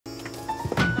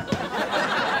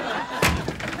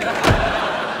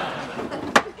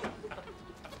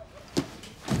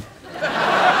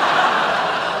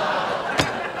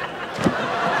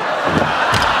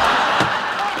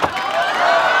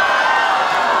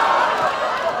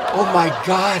Oh, my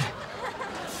God.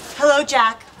 Hello,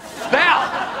 Jack.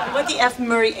 Val! What the F.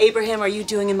 Murray Abraham are you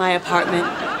doing in my apartment?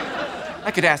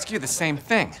 I could ask you the same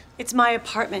thing. It's my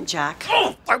apartment, Jack.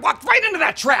 Oh, I walked right into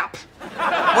that trap.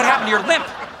 What happened to your limp?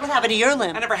 What happened to your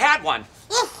limb? I never had one.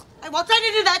 I walked right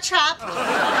into that trap.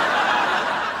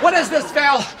 What is this,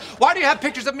 Val? Why do you have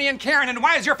pictures of me and Karen, and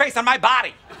why is your face on my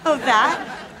body? Oh,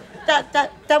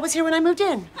 that was here when I moved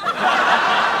in.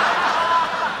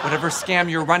 Whatever scam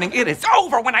you're running, it is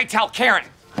over when I tell Karen.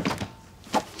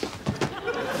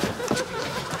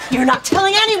 You're not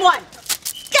telling anyone.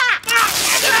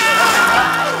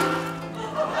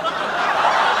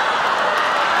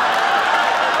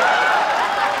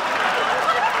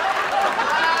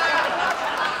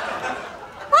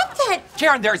 What the?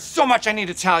 Karen, there's so much I need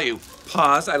to tell you.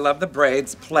 Pause. I love the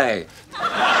braids. Play.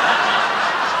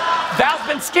 Val's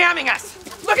been scamming us.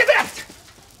 Look at this.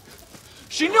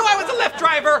 She knew I was a Lyft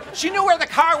driver. She knew where the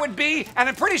car would be, and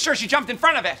I'm pretty sure she jumped in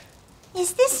front of it.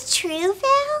 Is this true,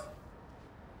 Val?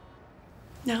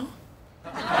 No.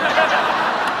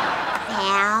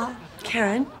 Val.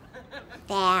 Karen.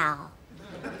 Val.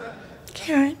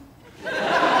 Karen.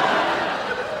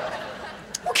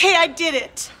 Okay, I did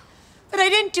it. But I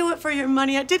didn't do it for your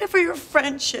money. I did it for your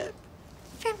friendship.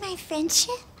 For my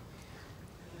friendship?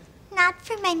 Not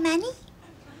for my money?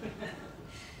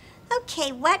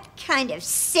 Okay, what kind of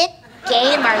sick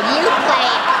game are you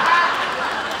playing?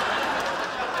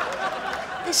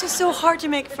 It's just so hard to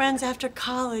make friends after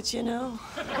college, you know?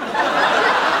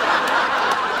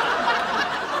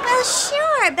 Well,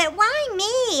 sure, but why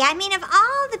me? I mean, of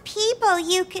all the people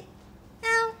you could...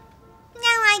 Oh, now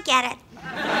I get it.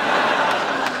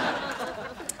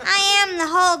 I am the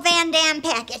whole Van Damme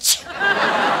package.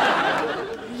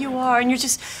 You are, and you're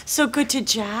just so good to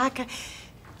Jack.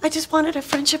 I just wanted a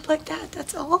friendship like that,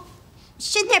 that's all.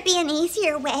 Shouldn't there be an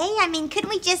easier way? I mean, couldn't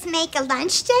we just make a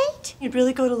lunch date? You'd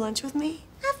really go to lunch with me?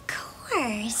 Of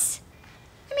course.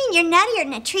 I mean, you're nuttier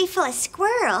than a tree full of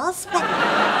squirrels, but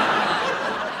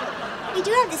we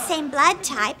do have the same blood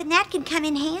type, and that can come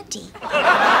in handy.